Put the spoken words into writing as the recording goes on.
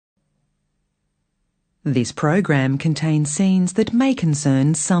This program contains scenes that may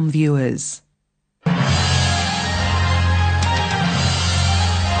concern some viewers.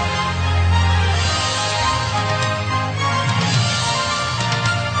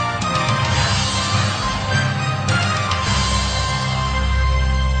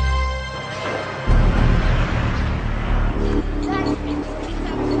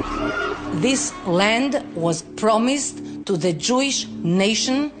 This land was promised to the Jewish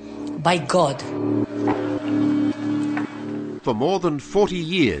nation by God. For more than 40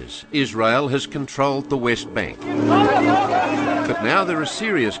 years, Israel has controlled the West Bank. But now there are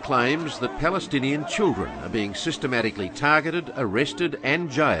serious claims that Palestinian children are being systematically targeted, arrested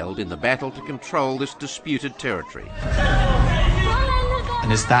and jailed in the battle to control this disputed territory.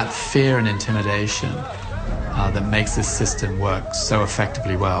 And it's that fear and intimidation that makes this system work so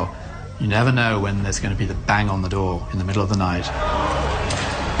effectively well. You never know when there's going to be the bang on the door in the middle of the night.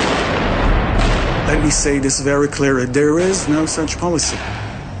 Let me say this very clearly. There is no such policy.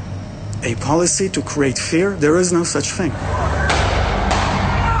 A policy to create fear, there is no such thing.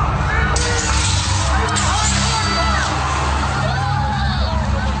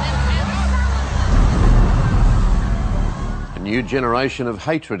 A new generation of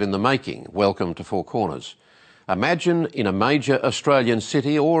hatred in the making. Welcome to Four Corners. Imagine in a major Australian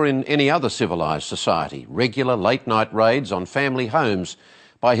city or in any other civilised society, regular late-night raids on family homes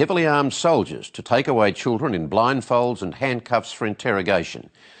by heavily armed soldiers to take away children in blindfolds and handcuffs for interrogation.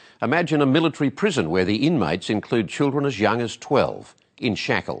 Imagine a military prison where the inmates include children as young as 12, in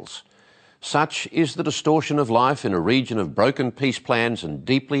shackles. Such is the distortion of life in a region of broken peace plans and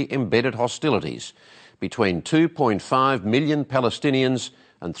deeply embedded hostilities between 2.5 million Palestinians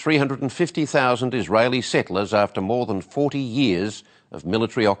and 350,000 Israeli settlers after more than 40 years of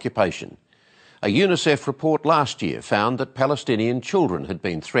military occupation. A UNICEF report last year found that Palestinian children had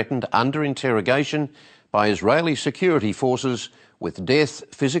been threatened under interrogation by Israeli security forces with death,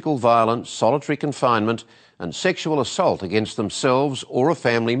 physical violence, solitary confinement and sexual assault against themselves or a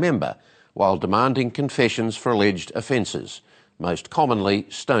family member while demanding confessions for alleged offences, most commonly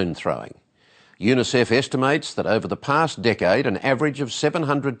stone throwing. UNICEF estimates that over the past decade an average of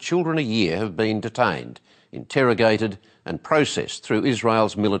 700 children a year have been detained, interrogated and processed through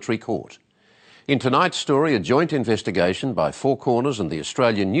Israel's military court. In tonight's story, a joint investigation by Four Corners and the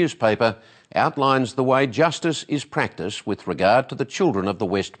Australian newspaper outlines the way justice is practiced with regard to the children of the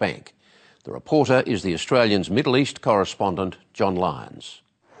West Bank. The reporter is the Australian's Middle East correspondent, John Lyons.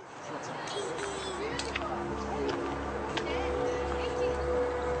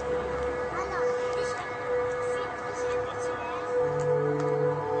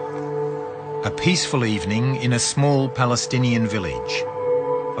 A peaceful evening in a small Palestinian village.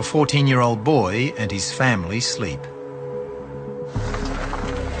 A 14-year-old boy and his family sleep.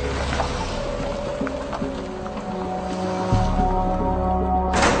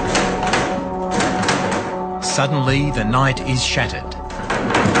 Suddenly, the night is shattered.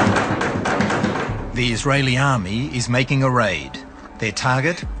 The Israeli army is making a raid. Their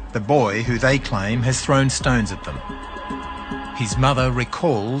target, the boy who they claim has thrown stones at them. His mother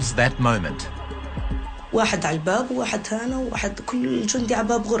recalls that moment. واحد على الباب وواحد هنا وواحد كل جندي على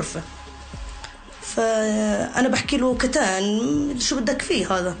باب غرفة. فأنا بحكي له كتان شو بدك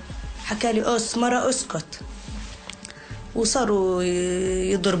فيه هذا؟ حكى لي أس مرة أسكت. وصاروا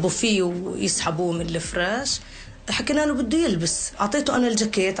يضربوا فيه ويسحبوه من الفراش. حكينا له بده يلبس، أعطيته أنا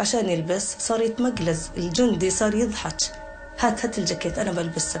الجاكيت عشان يلبس، صار يتمجلز، الجندي صار يضحك. هات الجاكيت أنا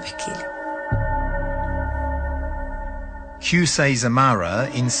بلبسه بحكي لي. Hussein Zamara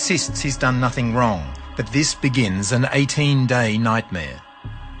insists he's done nothing wrong, but this begins an 18-day nightmare.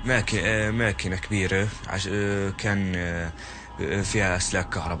 ماكينة كبيرة كان فيها أسلاك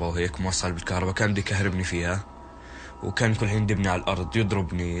كهرباء وهيك موصل بالكهرباء، كان بده يكهربني فيها وكان كل حين يدبني على الأرض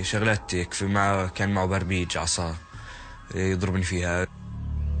يضربني شغلات هيك، كان معه بربيج عصا يضربني فيها.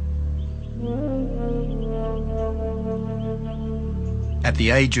 At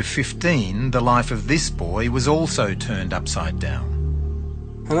the age of 15, the life of this boy was also turned upside down.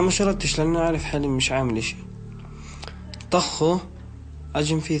 أنا ما شردتش لأنه عارف حالي مش عامل إشي. طخه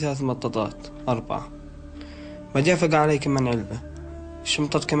أجم فيه 3 مطاطات 4. بعدين فقع علي كمان علبة.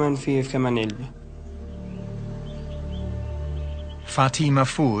 شمطت كمان فيه كمان علبة. Fatima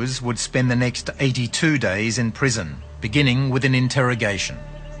Fouz would spend the next 82 days in prison, beginning with an interrogation.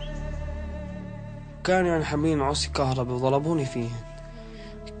 كانوا يعني حاملين عصي كهرباء وضربوني فيه.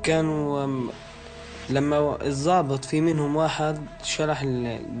 كانوا لما الضابط في منهم واحد شرح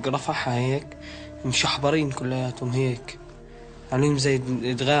رفعها هيك مشحبرين كلياتهم هيك عليهم زي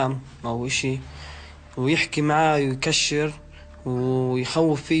ادغام او اشي، ويحكي معاه ويكشر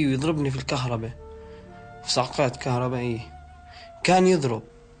ويخوف فيه ويضربني في الكهرباء. صعقات كهربائية كان يضرب.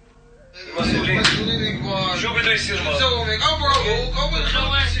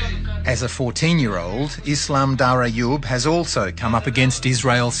 As a 14-year-old, Islam Dar Ayoub has also come up against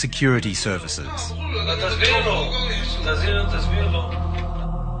Israel's security services.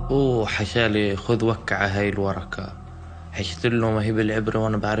 حشالي خذ وكع هاي الورقة. حشت له ما هي بالعبرة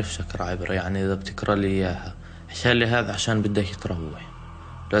وأنا بعرفش أقرأ عبرة، يعني إذا بتقرأ لي إياها. حشالي هذا عشان بدك تروح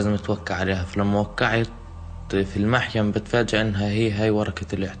لازم توكع عليها، فلما وقعت في المحكمة بتفاجأ إنها هاي ورقة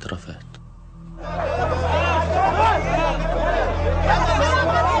الاعترافات.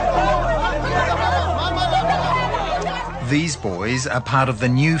 These boys are part of the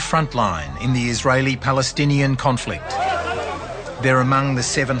new front line in the Israeli-Palestinian conflict. They're among the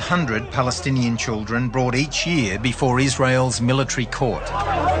 700 Palestinian children brought each year before Israel's military court.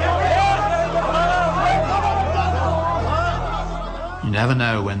 You never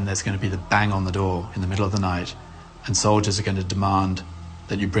know when there's going to be the bang on the door in the middle of the night and soldiers are going to demand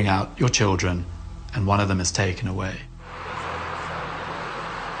that you bring out your children and one of them is taken away.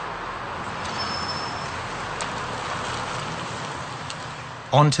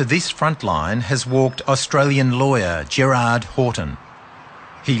 Onto this front line has walked Australian lawyer Gerard Horton.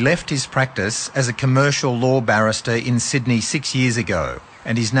 He left his practice as a commercial law barrister in Sydney 6 years ago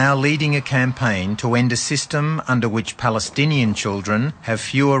and is now leading a campaign to end a system under which Palestinian children have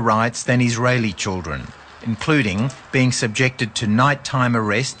fewer rights than Israeli children, including being subjected to nighttime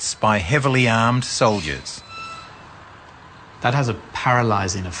arrests by heavily armed soldiers. That has a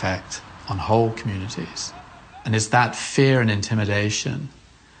paralysing effect on whole communities. And it's that fear and intimidation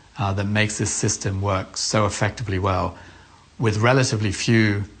that makes this system work so effectively well with relatively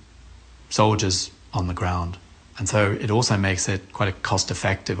few soldiers on the ground. And so it also makes it quite a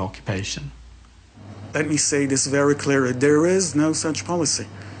cost-effective occupation. Let me say this very clearly. There is no such policy.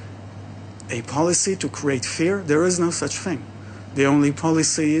 A policy to create fear, there is no such thing. The only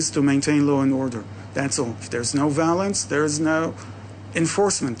policy is to maintain law and order. That's all. If there's no violence, there is no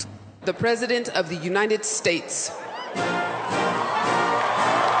enforcement. The President of the United States.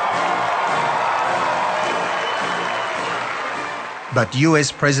 But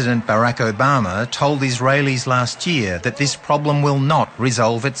US President Barack Obama told Israelis last year that this problem will not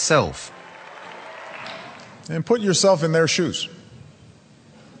resolve itself. And put yourself in their shoes.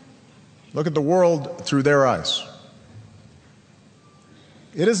 Look at the world through their eyes.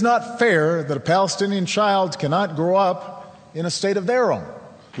 It is not fair that a Palestinian child cannot grow up in a state of their own,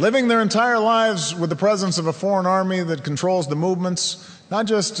 living their entire lives with the presence of a foreign army that controls the movements, not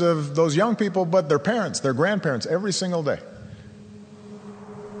just of those young people, but their parents, their grandparents, every single day.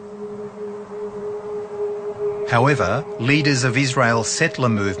 However, leaders of Israel's settler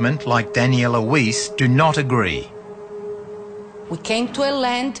movement, like Daniela Weiss, do not agree. We came to a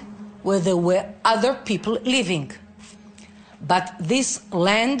land where there were other people living. But this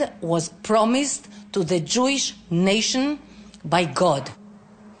land was promised to the Jewish nation by God.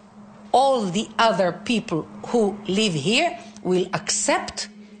 All the other people who live here will accept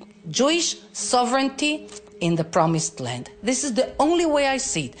Jewish sovereignty in the promised land. This is the only way I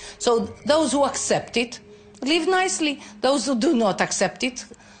see it. So those who accept it live nicely. Those who do not accept it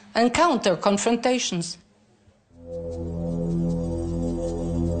encounter confrontations.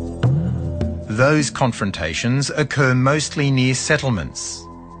 Those confrontations occur mostly near settlements.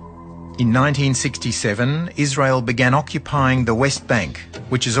 In 1967, Israel began occupying the West Bank,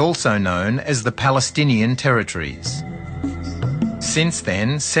 which is also known as the Palestinian territories. Since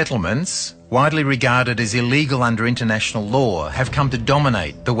then, settlements, widely regarded as illegal under international law, have come to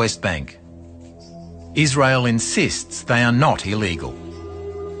dominate the West Bank. Israel insists they are not illegal.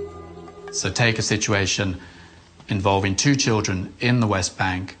 So take a situation involving two children in the West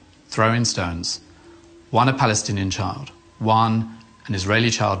Bank throwing stones, one a Palestinian child, one an Israeli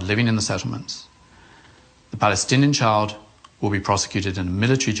child living in the settlements. The Palestinian child will be prosecuted in a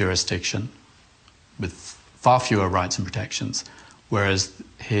military jurisdiction with far fewer rights and protections, whereas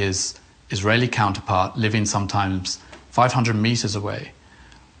his Israeli counterpart, living sometimes 500 meters away,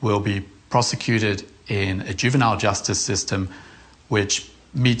 will be prosecuted in a juvenile justice system which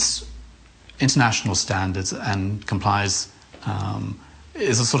meets international standards and complies,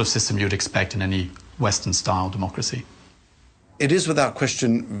 is a sort of system you'd expect in any Western-style democracy. It is without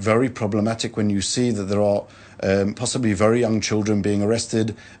question very problematic when you see that there are possibly very young children being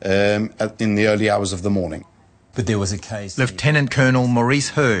arrested in the early hours of the morning. But there was a case... Lieutenant Colonel Maurice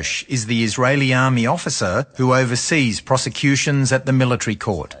Hirsch is the Israeli army officer who oversees prosecutions at the military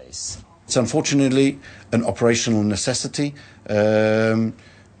court. It's unfortunately an operational necessity.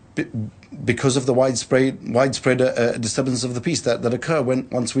 because of the widespread disturbance of the peace that occur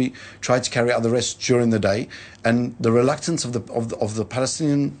once we try to carry out the arrests during the day, and the reluctance of the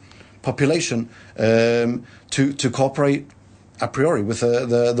Palestinian population to cooperate a priori with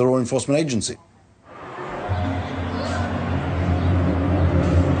the law enforcement agency.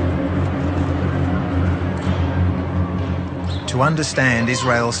 To understand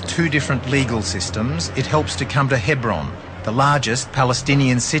Israel's two different legal systems, it helps to come to Hebron, the largest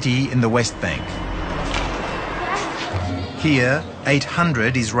Palestinian city in the West Bank. Here,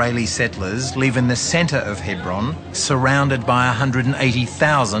 800 Israeli settlers live in the centre of Hebron, surrounded by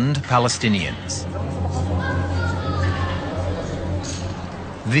 180,000 Palestinians.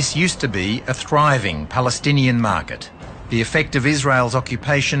 This used to be a thriving Palestinian market. The effect of Israel's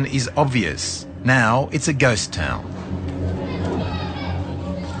occupation is obvious. Now it's a ghost town.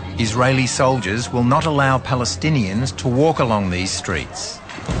 Israeli soldiers will not allow Palestinians to walk along these streets.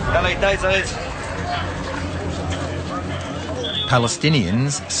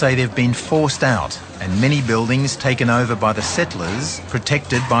 Palestinians say they've been forced out and many buildings taken over by the settlers,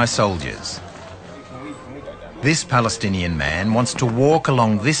 protected by soldiers. This Palestinian man wants to walk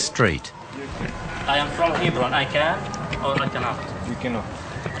along this street. I am from Hebron. I can or I cannot? You cannot.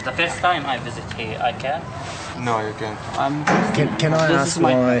 The first time I visit here, I can? No, you can't. Can I ask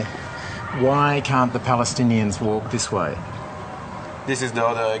why can't the Palestinians walk this way? This is the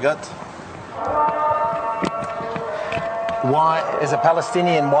order I got. Why, as a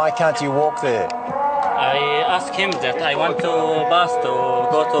Palestinian, why can't you walk there? I asked him that I want to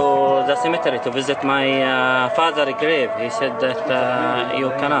go to the cemetery to visit my father's grave. He said that you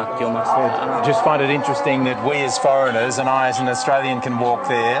cannot, you must. Just find it interesting that we as foreigners and I as an Australian can walk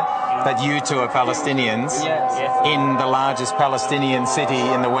there, but you two are Palestinians in the largest Palestinian city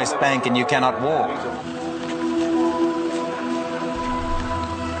in the West Bank and you cannot walk.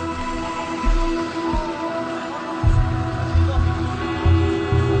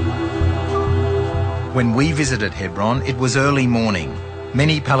 When we visited Hebron, it was early morning.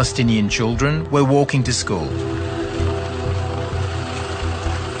 Many Palestinian children were walking to school.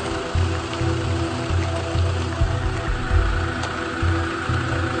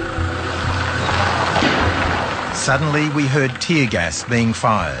 Suddenly, we heard tear gas being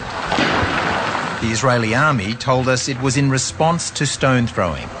fired. The Israeli army told us it was in response to stone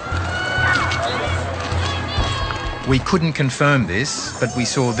throwing. We couldn't confirm this, but we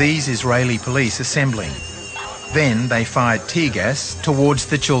saw these Israeli police assembling. Then they fired tear gas towards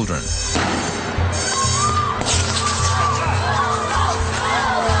the children.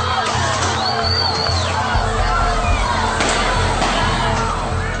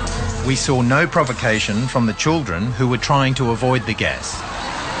 We saw no provocation from the children who were trying to avoid the gas.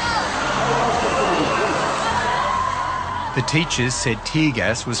 The teachers said tear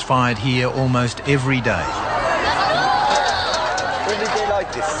gas was fired here almost every day.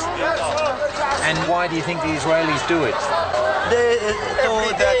 This. And why do you think the Israelis do it? They know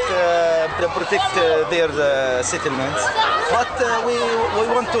that they protect their settlements, but we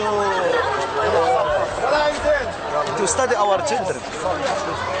want to study our children.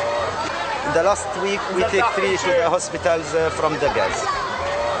 In the last week, we take 3 to the hospitals from the gas.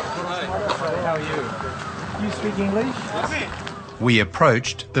 How are you? You speak English? We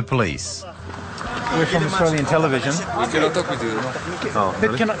approached the police. We're from Australian television. We cannot talk with you. Oh,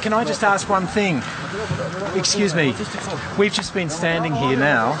 but really? Can I just ask one thing? Excuse me. We've just been standing here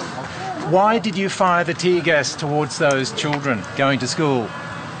now. Why did you fire the tear gas towards those children going to school?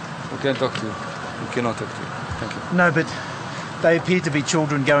 We can't talk to you. We cannot talk to you. Thank you. No, but they appear to be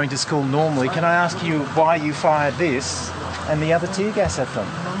children going to school normally. Can I ask you why you fired this and the other tear gas at them?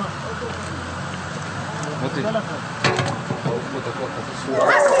 What is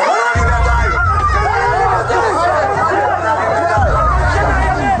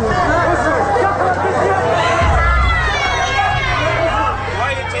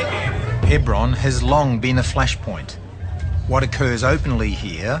Hebron has long been a flashpoint. What occurs openly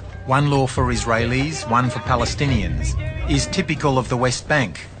here, one law for Israelis, one for Palestinians, is typical of the West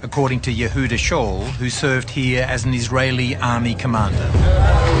Bank, according to Yehuda Shaul, who served here as an Israeli army commander.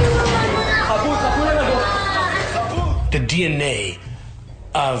 The DNA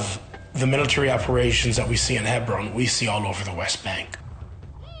of the military operations that we see in Hebron, we see all over the West Bank.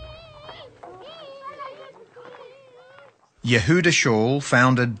 Yehuda Shaul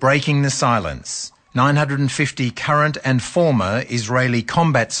founded Breaking the Silence, 950 current and former Israeli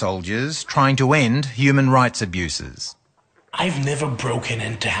combat soldiers trying to end human rights abuses. I've never broken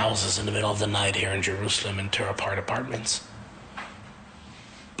into houses in the middle of the night here in Jerusalem and tore apart apartments.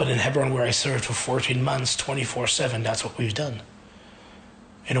 But in Hebron, where I served for 14 months, 24/7, that's what we've done.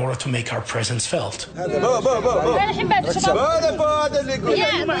 in order to make our presence felt. But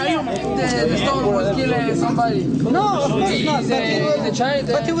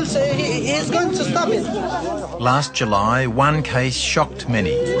he will say he is going to stop it. Last July, one case shocked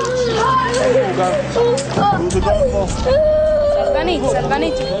many.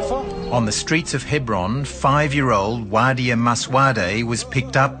 On the streets of Hebron, 5-year-old Wadia Maswade was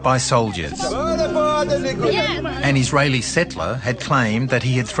picked up by soldiers. An Israeli settler had claimed that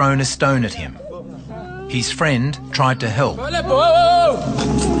he had thrown a stone at him. His friend tried to help.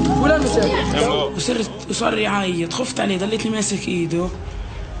 وصار يعيط خفت عليه ضليتني ماسك ايده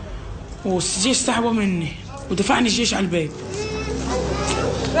والجيش سحبه مني ودفعني الجيش على البيت.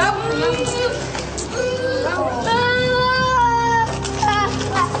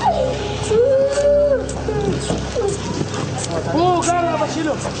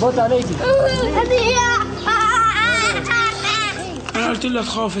 أنا قلت له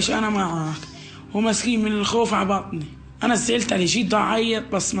تخافش أنا معك ومسكين من الخوف على بطني. أنا زعلت عليه جيت أعيط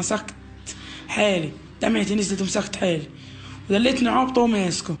بس مسكت حالي دمعتي نزلت ومسكت حالي ودليتني عابطه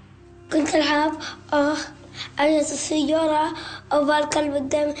وماسكه. كنت العب أجهز السيارة أو بالكلب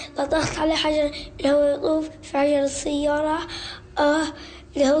قدامي طخت عليه حجر اللي هو يطوف في حجر السيارة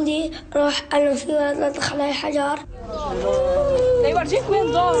اللي هو دي روح أنا في ولد لطخ عليه حجر.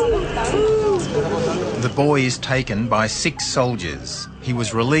 The boy is taken by 6 soldiers. He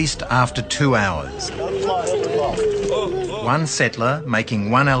was released after 2 hours. One settler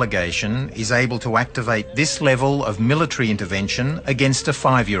making one allegation is able to activate this level of military intervention against a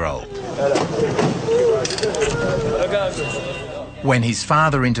 5-year-old. When his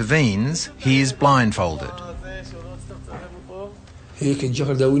father intervenes, he is blindfolded. هيك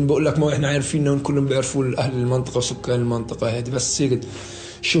الجهر ده وين بقول لك ما احنا عارفين انهم كلهم بيعرفوا اهل المنطقه وسكان المنطقه هذه بس هيك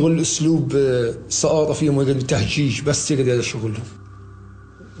شغل اسلوب سقاطه فيهم وهيك تهجيج بس هيك هذا شغلهم.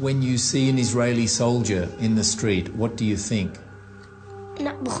 When you see an Israeli soldier in the street, what do you think?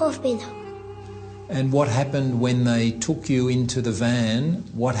 لا بخاف منهم. And what happened when they took you into the van?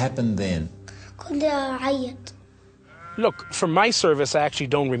 What happened then? كنت أعيط. Look, from my service, I actually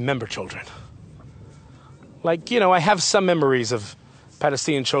don't remember children. Like, you know, I have some memories of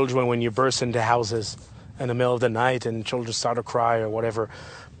Palestinian children when you burst into houses in the middle of the night and children start to cry or whatever.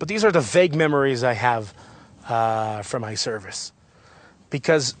 But these are the vague memories I have from my service.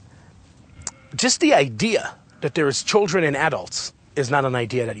 Because just the idea that there is children and adults is not an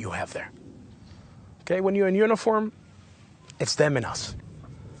idea that you have there. Okay, when you're in uniform, it's them and us.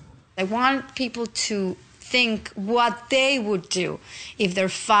 I want people to think what they would do if their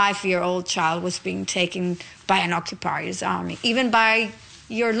 5-year-old child was being taken by an occupier's army, even by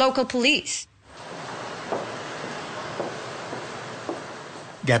your local police.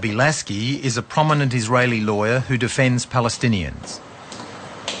 Gabi Lasky is a prominent Israeli lawyer who defends Palestinians.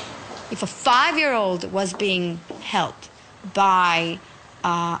 If a 5-year-old was being held by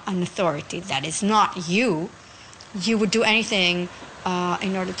an authority that is not you, you would do anything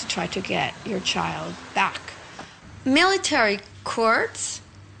in order to try to get your child back. Military courts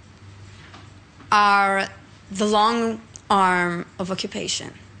are the long arm of occupation.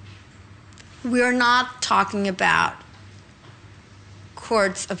 We are not talking about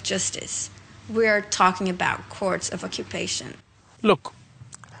courts of justice. We are talking about courts of occupation. Look,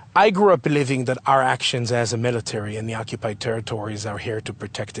 I grew up believing that our actions as a military in the occupied territories are here to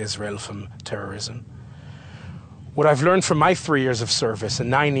protect Israel from terrorism. What I've learned from my 3 years of service and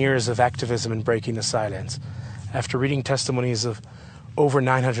 9 years of activism in breaking the silence, after reading testimonies of over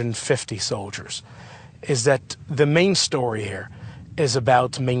 950 soldiers, is that the main story here is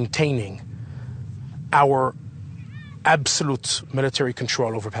about maintaining our absolute military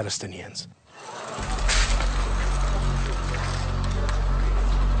control over Palestinians.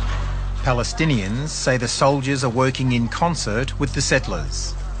 Palestinians say the soldiers are working in concert with the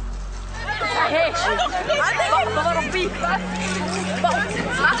settlers.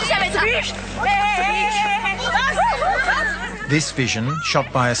 This vision, shot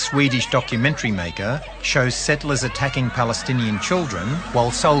by a Swedish documentary maker, shows settlers attacking Palestinian children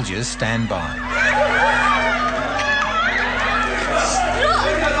while soldiers stand by.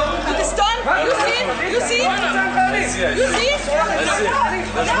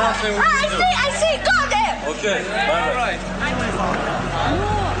 I see, go there! Okay, bye-bye.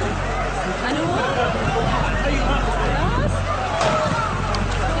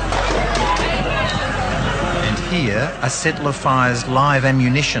 And here, a settler fires live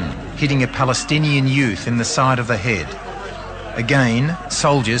ammunition, hitting a Palestinian youth in the side of the head. Again,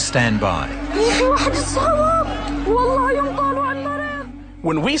 soldiers stand by.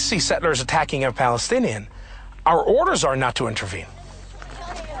 When we see settlers attacking a Palestinian, our orders are not to intervene.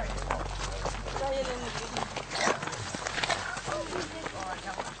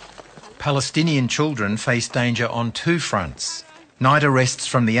 Palestinian children face danger on two fronts: night arrests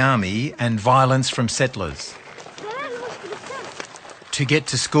from the army and violence from settlers. To get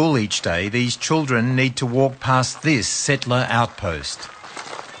to school each day, these children need to walk past this settler outpost.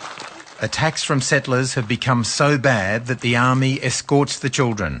 Attacks from settlers have become so bad that the army escorts the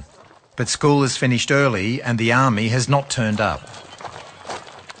children. But school is finished early and the army has not turned up.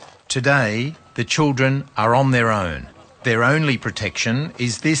 Today, the children are on their own. Their only protection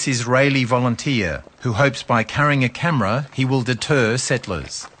is this Israeli volunteer who hopes by carrying a camera he will deter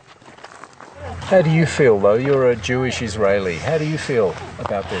settlers. How do you feel, though? You're a Jewish Israeli. How do you feel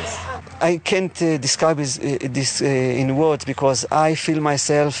about this? I can't describe this in words, because I feel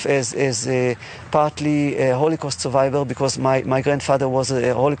myself as partly a Holocaust survivor, because my grandfather was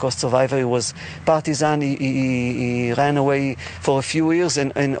a Holocaust survivor. He was partisan. He ran away for a few years,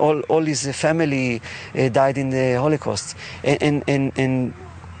 and all his family died in the Holocaust. And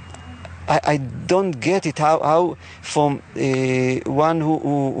I don't get it how from one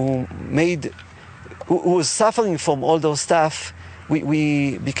who was suffering from all those stuff,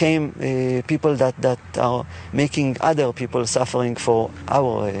 we became people that are making other people suffering for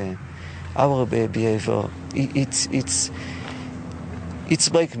our behavior. It's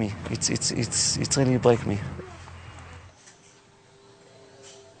break me. It's really break me.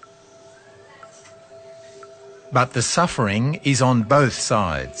 But the suffering is on both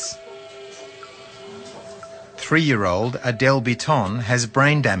sides. 3-year-old Adele Biton has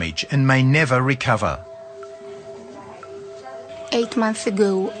brain damage and may never recover. 8 months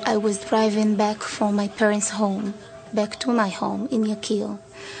ago, I was driving back from my parents' home, back to my home in Yakil,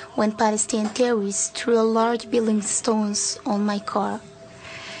 when Palestinian terrorists threw a large building stones on my car.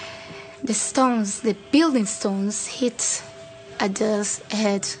 The building stones hit Adele's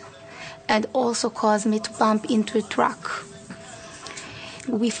head and also caused me to bump into a truck.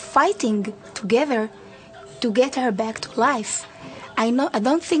 We're fighting together to get her back to life. I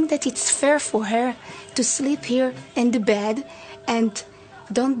don't think that it's fair for her to sleep here in the bed and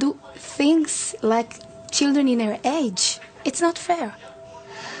don't do things like children in her age. It's not fair.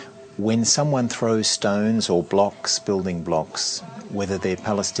 When someone throws stones or blocks, building blocks, whether they're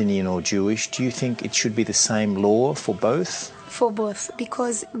Palestinian or Jewish, do you think it should be the same law for both? For both,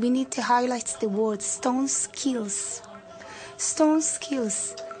 because we need to highlight the word stones kills. Stones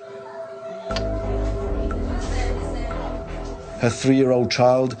kills. Her 3-year-old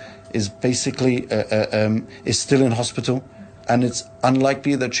child is basically is still in hospital, and it's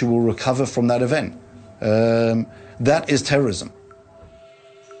unlikely that she will recover from that event. That is terrorism.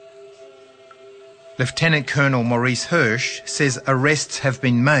 Lieutenant Colonel Maurice Hirsch says arrests have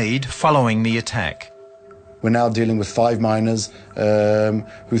been made following the attack. We're now dealing with 5 miners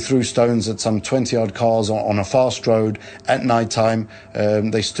who threw stones at some 20-odd cars on a fast road at night time.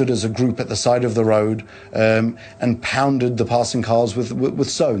 They stood as a group at the side of the road and pounded the passing cars with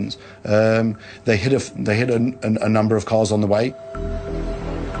stones. They hit a number of cars on the way.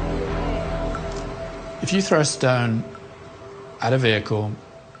 If you throw a stone at a vehicle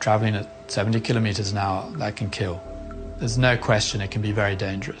traveling at 70 kilometers an hour, that can kill. There's no question it can be very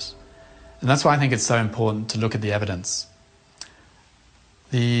dangerous. And that's why I think it's so important to look at the evidence.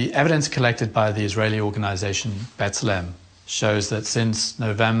 The evidence collected by the Israeli organization B'Tselem shows that since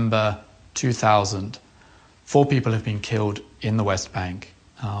November 2000, 4 people have been killed in the West Bank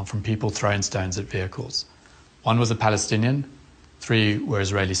from people throwing stones at vehicles. 1 was a Palestinian, 3 were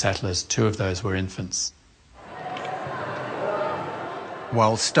Israeli settlers, 2 of those were infants.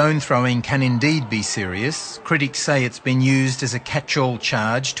 While stone throwing can indeed be serious, critics say it's been used as a catch-all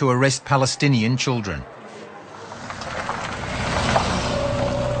charge to arrest Palestinian children.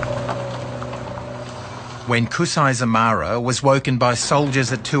 When Kusai Zamara was woken by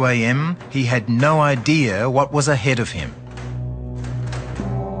soldiers at 2 a.m, he had no idea what was ahead of him.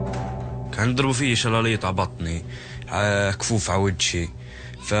 كانوا يضربوا فيه شلاليط على بطني، كفوف على وجهي،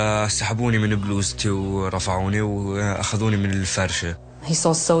 فسحبوني من بلوزتي ورفعوني وأخذوني من الفرشة. He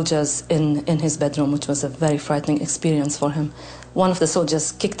saw soldiers in his bedroom, which was a very frightening experience for him. One of the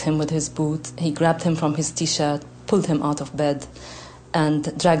soldiers kicked him with his boot. He grabbed him from his T-shirt, pulled him out of bed,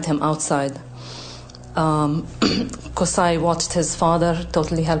 and dragged him outside. Kusai watched his father,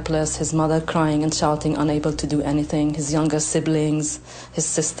 totally helpless, his mother crying and shouting, unable to do anything, his younger siblings, his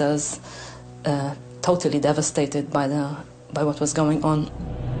sisters, totally devastated by what was going on.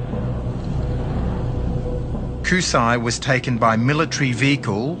 Kusai was taken by military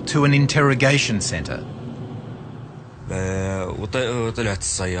vehicle to an interrogation centre. وطلعت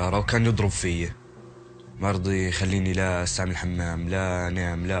السيارة وكان يضرب فيي. ما رضي يخليني لا استعمل الحمام لا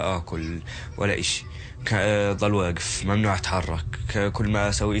انام لا اكل ولا اشي. ضل واقف ممنوع اتحرك. كل ما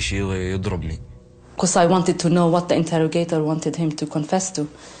اسوي اشي يضربني. Because I wanted to know what the interrogator wanted him to confess to,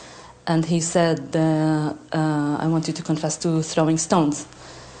 and he said, I want you to confess to throwing stones.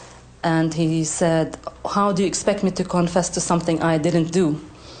 And he said, how do you expect me to confess to something I didn't do?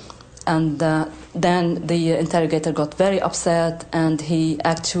 And then the interrogator got very upset, and he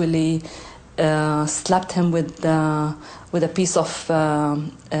actually slapped him with a piece of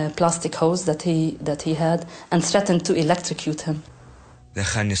plastic hose that he had, and threatened to electrocute him.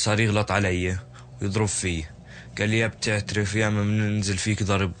 دخلني صار يغلط علي ويضرب فيه. قال لي يا بتعترف يا ما بننزل فيك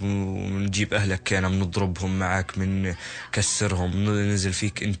ضرب ونجيب أهلك كان بنضربهم معك من كسرهم ننزل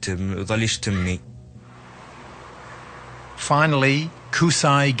فيك أنت ضل يشتمني. Finally,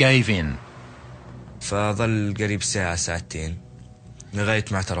 Kusai gave in. فظل قريب ساعة ساعتين لغاية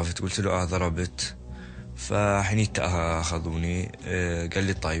ما اعترفت. قلت له ضربت. فحنيت أخذوني. قال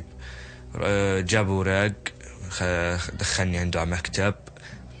لي طيب. جابوا وراق دخلني عنده على مكتب.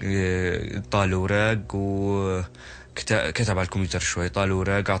 طال وراق وكتب على الكمبيوتر شوي. طال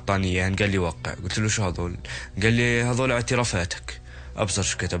وراق أعطاني إياه قال لي وقع. قلت له شو هذول؟ قال لي هذول اعترافاتك. أبصر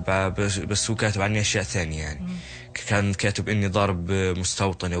شو كتب بس هو كاتب عني أشياء ثانية يعني. كان كاتب إني ضارب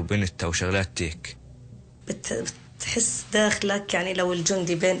مستوطنة وبنتها وشغلات هيك. بتحس داخلك يعني لو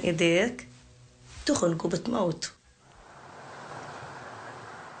الجندي بين إيديك تخنقه بتموته.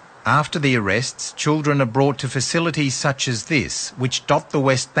 After the arrests, children are brought to facilities such as this, which dot the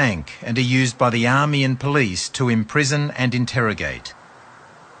West Bank and are used by the army and police to imprison and interrogate.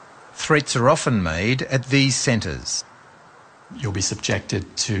 Threats are often made at these centres. You'll be subjected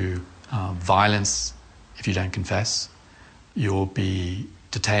to violence if you don't confess. You'll be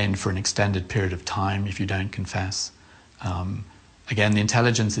detained for an extended period of time if you don't confess. Again, the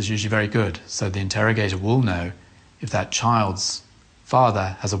intelligence is usually very good, so the interrogator will know if that child's father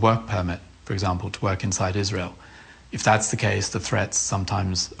has a work permit, for example, to work inside Israel. If that's the case, the threats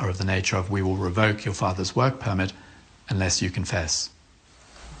sometimes are of the nature of we will revoke your father's work permit unless you confess.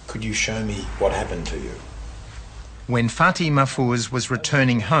 Could you show me what happened to you? When Fatih Mahfouz was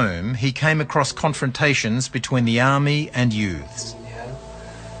returning home, he came across confrontations between the army and youths.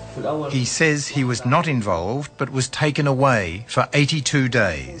 He says he was not involved but was taken away for 82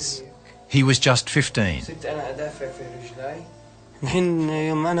 days. He was just 15. الحين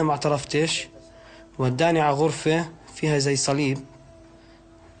يوم أنا ما اعترفتش وداني على غرفة فيها زي صليب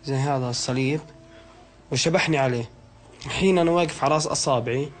زي هذا الصليب وشبحني عليه. الحين أنا واقف على رأس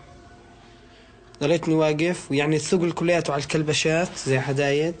أصابعي ضليتني واقف ويعني الثقل كلياته على الكلبشات زي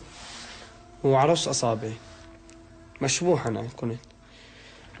حدايد وعلى رأس أصابعي مشبوح أنا كنت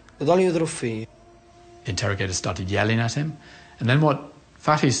وضل يضرب فيه. The interrogator started yelling at him, and then what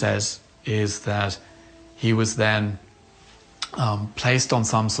Fatih says is that he was then placed on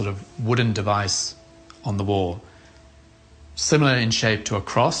some sort of wooden device on the wall, similar in shape to a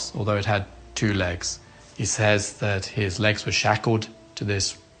cross, although it had two legs. He says that his legs were shackled to this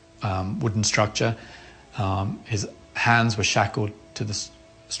wooden structure, his hands were shackled to the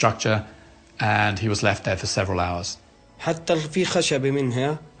structure, and he was left there for several hours. حتى في خشبة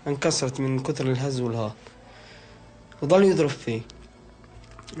منها انكسرت من كثر الهز والهات وضل يضرب فيه.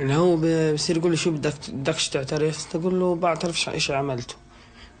 اللي هو بصير يقول لي شو بدكش تعترف؟ تقول له بعترفش على إيش عملته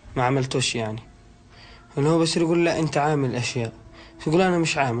ما عملتوش يعني. اللي هو بصير يقول لا أنت عامل أشياء يقول أنا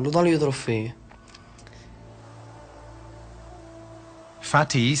مش عامل وضل يضرب فيه.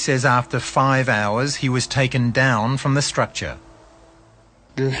 Fatih says after 5 hours he was taken down from the structure.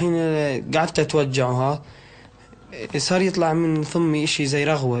 الحين قعدت أتوجعها صار يطلع من ثمي إشي زي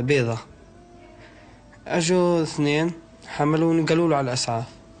رغوة بيضة. أجوا اثنين حملوني قالوا له على الأسعاف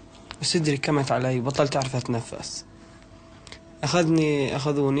وصدري كمت علي بطلت أعرف أتنفس.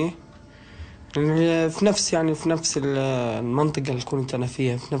 أخذوني في نفس يعني في نفس المنطقة اللي كنت أنا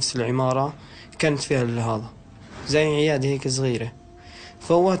فيها في نفس العمارة كانت فيها هذا زي عيادة هيك صغيرة.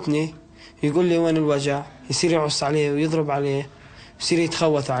 فوتني يقول لي وين الوجع يصير يعص عليه ويضرب عليه يصير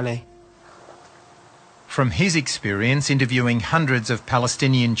يتخوث عليه. From his experience interviewing hundreds of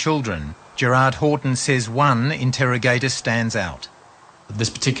Palestinian children, Gerard Horton says one interrogator stands out. This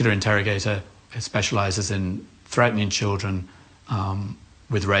particular interrogator specialises in threatening children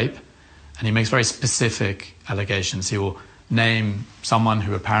with rape, and he makes very specific allegations. He will name someone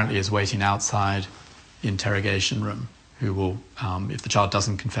who apparently is waiting outside the interrogation room, who will, if the child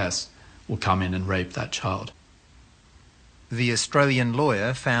doesn't confess, will come in and rape that child. The Australian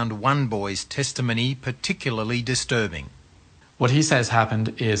lawyer found one boy's testimony particularly disturbing. What he says happened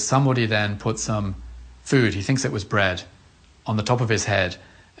is somebody then put some food, he thinks it was bread, on the top of his head,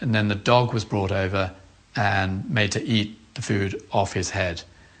 and then the dog was brought over and made to eat the food off his head.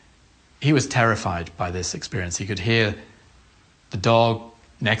 He was terrified by this experience. He could hear the dog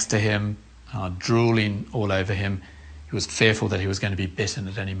next to him drooling all over him. He was fearful that he was going to be bitten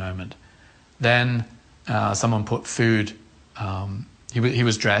at any moment. Then someone put food, he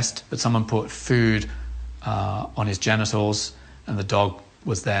was dressed, but someone put food on his genitals, and the dog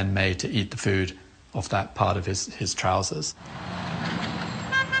was then made to eat the food off that part of his trousers.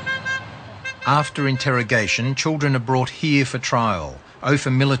 After interrogation, children are brought here for trial, Ophir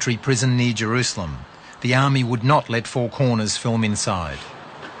military prison near Jerusalem. The army would not let Four Corners film inside.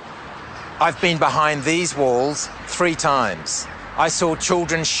 I've been behind these walls 3 times. I saw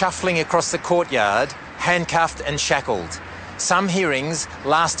children shuffling across the courtyard, handcuffed and shackled. Some hearings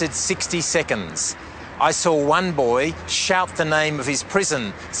lasted 60 seconds. I saw one boy shout the name of his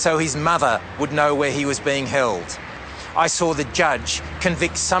prison so his mother would know where he was being held. I saw the judge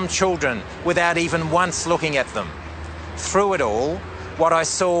convict some children without even once looking at them. Through it all, what I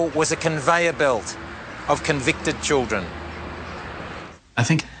saw was a conveyor belt of convicted children. I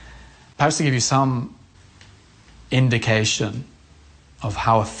think perhaps to give you some indication of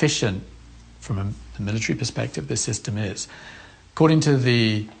how efficient, from a military perspective, this system is. According to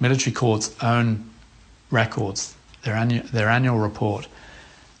the military court's own records, their annual report,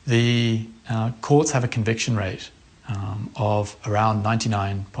 the courts have a conviction rate of around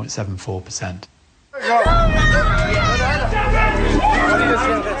 99.74%.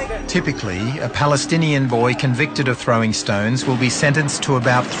 Typically, a Palestinian boy convicted of throwing stones will be sentenced to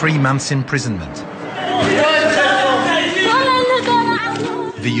about 3 months' imprisonment.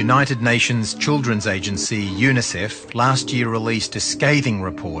 The United Nations Children's Agency, UNICEF, last year released a scathing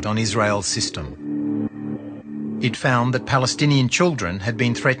report on Israel's system. It found that Palestinian children had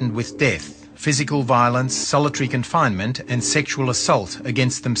been threatened with death, physical violence, solitary confinement and sexual assault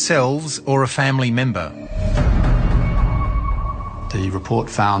against themselves or a family member. The report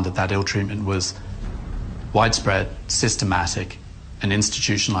found that ill treatment was widespread, systematic and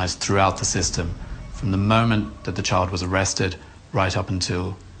institutionalized throughout the system from the moment that the child was arrested right up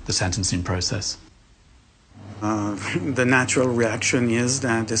until the sentencing process. The natural reaction is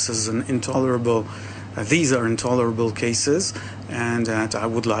that this is an intolerable these are intolerable cases, and that I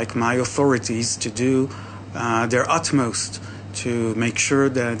would like my authorities to do their utmost to make sure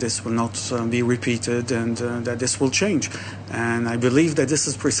that this will not be repeated and that this will change. And I believe that this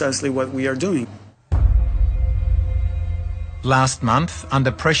is precisely what we are doing. Last month,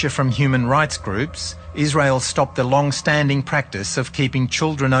 under pressure from human rights groups, Israel stopped the long-standing practice of keeping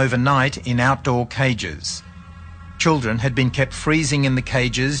children overnight in outdoor cages. Children had been kept freezing in the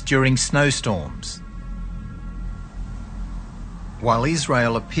cages during snowstorms. While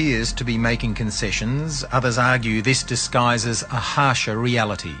Israel appears to be making concessions, others argue this disguises a harsher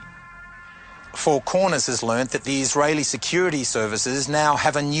reality. Four Corners has learnt that the Israeli security services now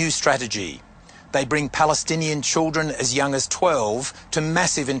have a new strategy. They bring Palestinian children as young as 12 to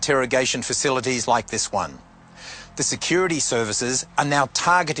massive interrogation facilities like this one. The security services are now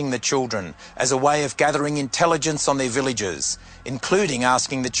targeting the children as a way of gathering intelligence on their villages, including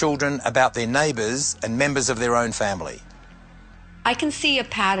asking the children about their neighbours and members of their own family. I can see a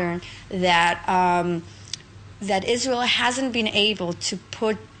pattern that that Israel hasn't been able to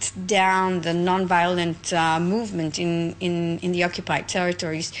put down the nonviolent movement in the occupied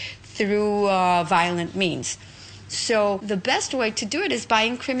territories through violent means. So the best way to do it is by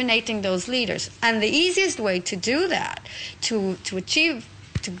incriminating those leaders, and the easiest way to do that, to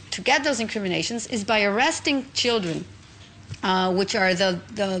get those incriminations, is by arresting children, which are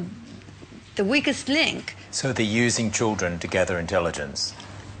the weakest link. So they're using children to gather intelligence?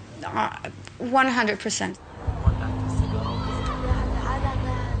 100%.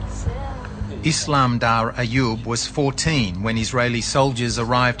 Islam Dar Ayub was 14 when Israeli soldiers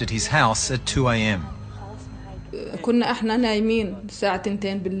arrived at his house at 2 a.m. كنا احنا نايمين الساعة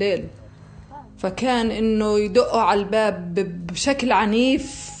 2 بالليل، فكان انه يدقوا على الباب بشكل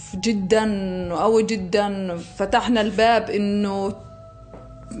عنيف جدا وقوي جدا. فتحنا الباب انه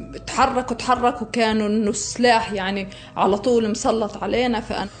تحركوا كانوا انه السلاح يعني على طول مسلط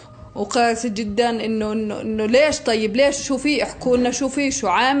علينا. وقاسي جدا انه ليش، طيب ليش، شو في، احكوا لنا شو في، شو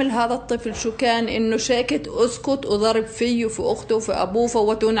عامل هذا الطفل، شو كان، انه ساكت اسكت، وضرب فيه وفي اخته وفي ابوه،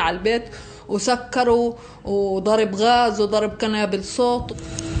 فوتونا على البيت وسكروا وضرب غاز وضرب قنابل صوت.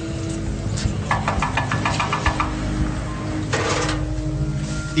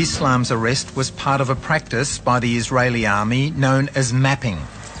 Islam's arrest was part of a practice by the Israeli army known as mapping.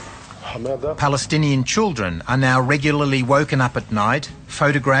 Palestinian children are now regularly woken up at night,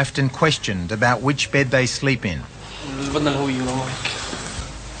 photographed and questioned about which bed they sleep in.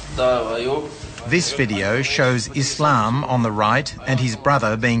 This video shows Islam on the right and his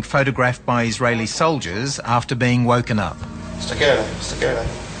brother being photographed by Israeli soldiers after being woken up.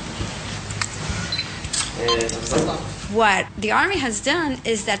 What the army has done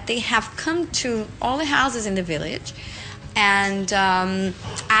is that they have come to all the houses in the village and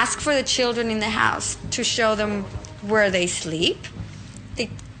ask for the children in the house to show them where they sleep. They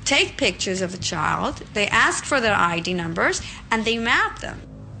take pictures of the child, they ask for their ID numbers, and they map them.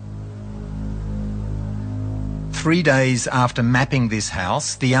 3 days after mapping this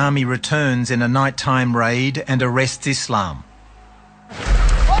house, the army returns in a nighttime raid and arrests Islam.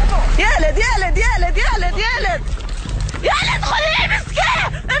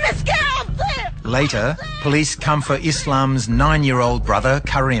 Later, police come for Islam's 9-year-old brother,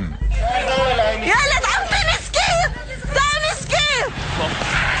 Karim.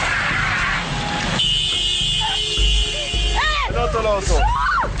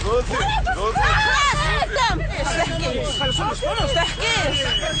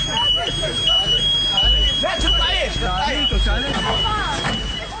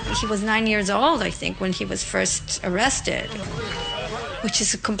 He was 9 years old, I think, when he was first arrested, which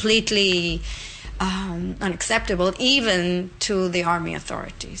is completely unacceptable even to the army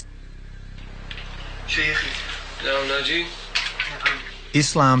authorities.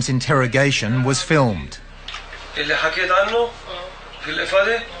 Islam's interrogation was filmed.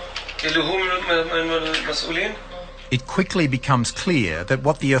 It quickly becomes clear that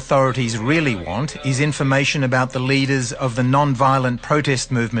what the authorities really want is information about the leaders of the non-violent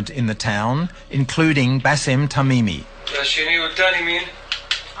protest movement in the town, including Bassem Tamimi.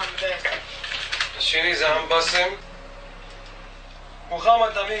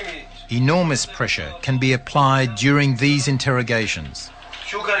 Enormous pressure can be applied during these interrogations.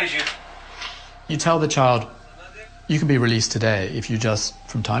 You tell the child, you can be released today if you just,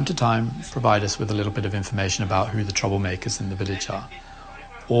 from time to time, provide us with a little bit of information about who the troublemakers in the village are.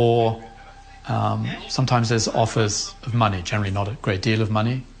 Or sometimes there's offers of money, generally not a great deal of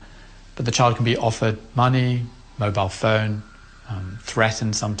money, but the child can be offered money, mobile phone,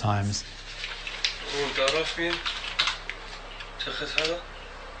 threatened sometimes.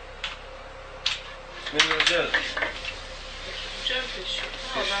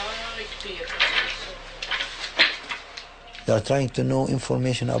 They are trying to know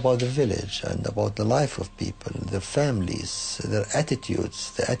information about the village and about the life of people, their families, their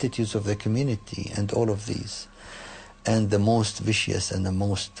attitudes, the attitudes of the community, and all of these. And the most vicious and the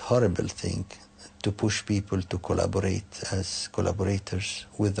most horrible thing, to push people to collaborate as collaborators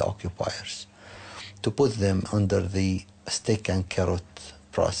with the occupiers, to put them under the stick and carrot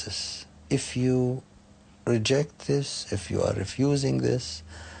process. If you reject this, if you are refusing this,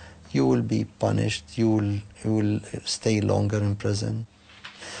 you will be punished, you will stay longer in prison.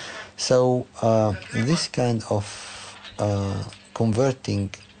 So this kind of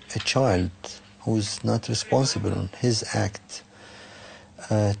converting a child who's not responsible on his act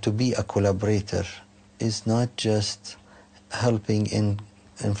to be a collaborator is not just helping in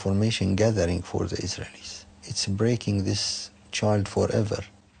information gathering for the Israelis. It's breaking this child forever.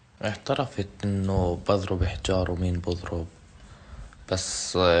 اعترفت انه بضرب حجار ومين بضرب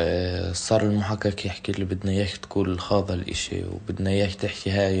بس صار المحقق يحكي لي بدنا اياك تقول هذا الاشي وبدنا اياك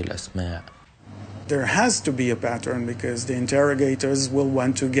تحكي هاي الاسماء. There has to be a pattern because the interrogators will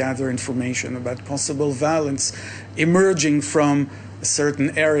want to gather information about possible violence emerging from a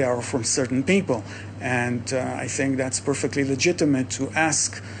certain area or from certain people. And I think that's perfectly legitimate to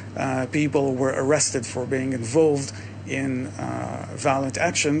ask people who were arrested for being involved in violent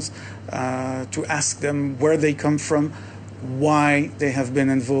actions, to ask them where they come from, why they have been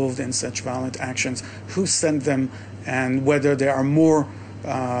involved in such violent actions, who sent them, and whether there are more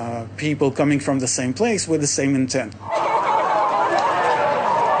people coming from the same place with the same intent.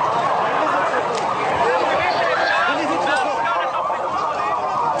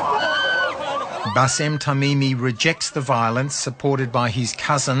 Bassem Tamimi rejects the violence supported by his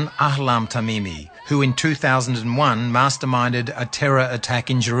cousin Ahlam Tamimi, who in 2001 masterminded a terror attack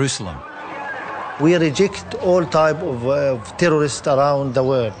in Jerusalem. We reject all type of terrorists around the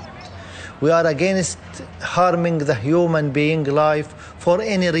world. We are against harming the human being life for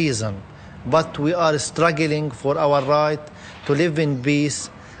any reason, but we are struggling for our right to live in peace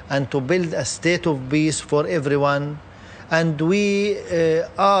and to build a state of peace for everyone. And we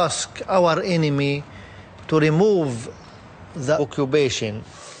ask our enemy to remove the occupation.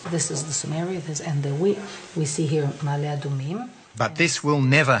 This is the scenario, and we see here Ma'ale Adumim. But this will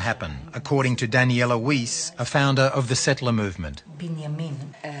never happen, according to Daniela Weiss, a founder of the settler movement.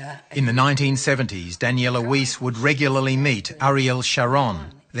 In the 1970s, Daniela Weiss would regularly meet Ariel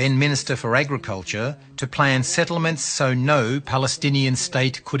Sharon, then Minister for Agriculture, to plan settlements so no Palestinian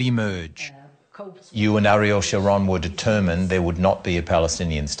state could emerge. You and Ariel Sharon were determined there would not be a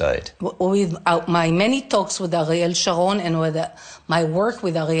Palestinian state. With my many talks with Ariel Sharon and with my work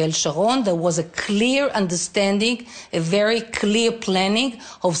with Ariel Sharon, there was a clear understanding, a very clear planning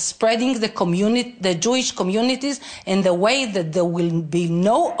of spreading the Jewish communities in the way that there will be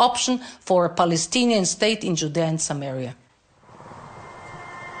no option for a Palestinian state in Judea and Samaria.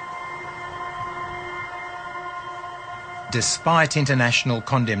 Despite international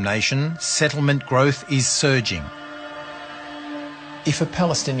condemnation, settlement growth is surging. If a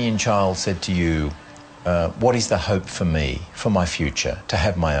Palestinian child said to you, what is the hope for me, for my future, to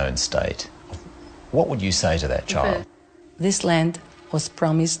have my own state, what would you say to that child? This land was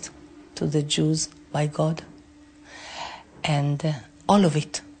promised to the Jews by God, and all of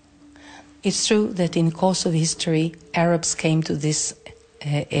it. It's true that in the course of history, Arabs came to this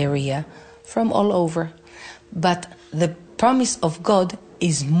area from all over, but the promise of God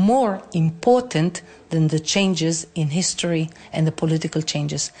is more important than the changes in history and the political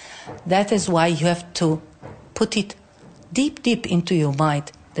changes. That is why you have to put it deep, deep into your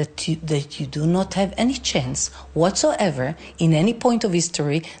mind that you do not have any chance whatsoever in any point of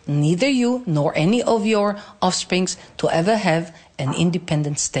history, neither you nor any of your offsprings, to ever have an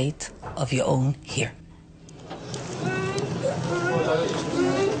independent state of your own here.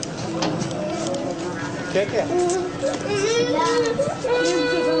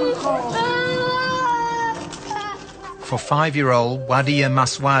 For 5-year-old Wadia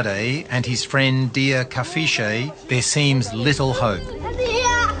Maswade and his friend Dia Kafishe, there seems little hope.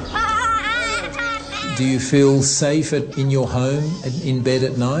 Do you feel safe in your home, in bed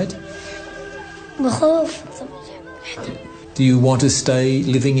at night? Do you want to stay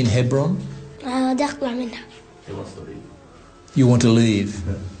living in Hebron? You want to leave?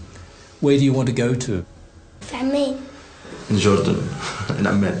 Where do you want to go to? In Jordan, in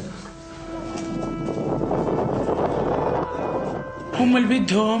Amman. هم اللي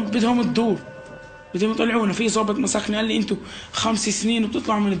بدهم الدور، بدهم يطلعونا. في ضابط مسكني قال لي انتوا 5 سنين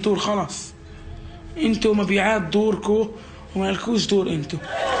وبتطلعوا من الدور، خلاص انتوا مبيعات دوركم وما لكوش دور انتوا.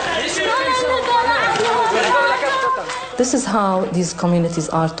 This is how these communities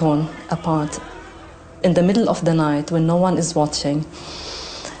are torn apart in the middle of the night when no one is watching,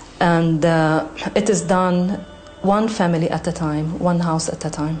 and it is done one family at a time, one house at a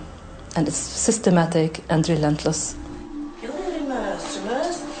time, and it's systematic and relentless.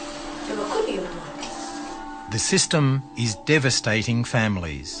 The system is devastating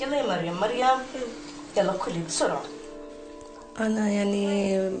families. أنا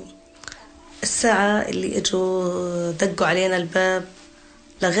يعني الساعة اللي إجوا دقوا علينا الباب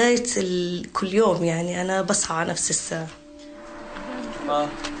لغاية كل يوم، يعني أنا بصحى على نفس الساعة.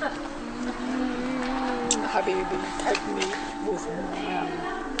 حبيبي تحبني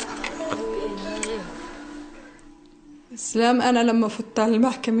اسلام. أنا لما فت على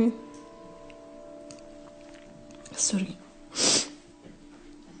المحكمة سوري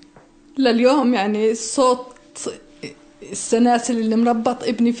لليوم، يعني صوت السلاسل اللي مربط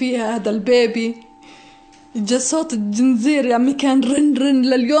ابني فيها هذا البيبي، جا صوت الجنزير يعني كان رن رن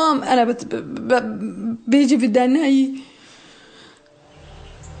لليوم. أنا بيجي في داناي.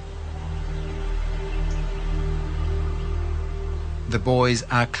 The boys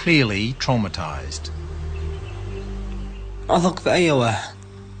are clearly traumatized. أثق في أي واحد.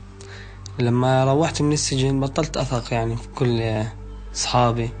 لما روحت من السجن بطلت أثق يعني في كل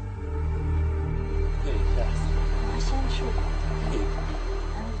أصحابي.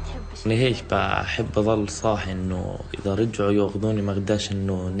 لهيك بحب أظل صاحي، إنه إذا رجعوا يأخذوني ما أقدرش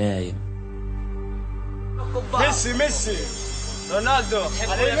إنه نايم. ميسي رونالدو.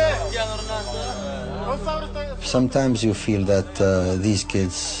 Sometimes you feel that these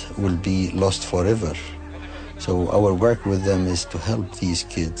kids will be lost forever. So our work with them is to help these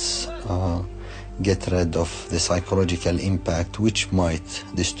kids get rid of the psychological impact which might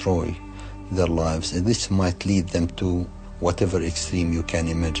destroy their lives. And this might lead them to whatever extreme you can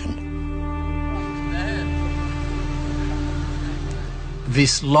imagine.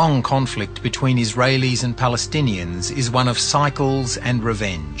 This long conflict between Israelis and Palestinians is one of cycles and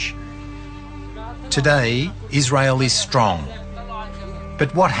revenge. Today, Israel is strong.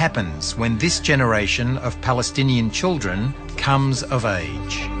 But what happens when this generation of Palestinian children comes of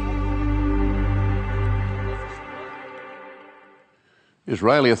age?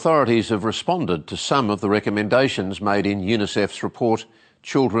 Israeli authorities have responded to some of the recommendations made in UNICEF's report,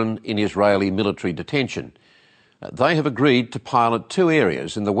 Children in Israeli Military Detention. They have agreed to pilot 2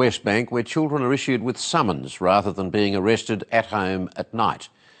 areas in the West Bank where children are issued with summons rather than being arrested at home at night.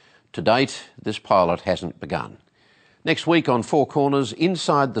 To date, this pilot hasn't begun. Next week on Four Corners,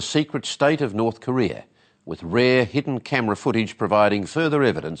 inside the secret state of North Korea, with rare hidden camera footage providing further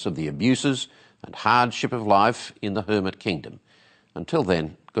evidence of the abuses and hardship of life in the Hermit Kingdom. Until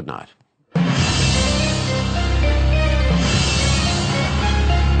then, good night.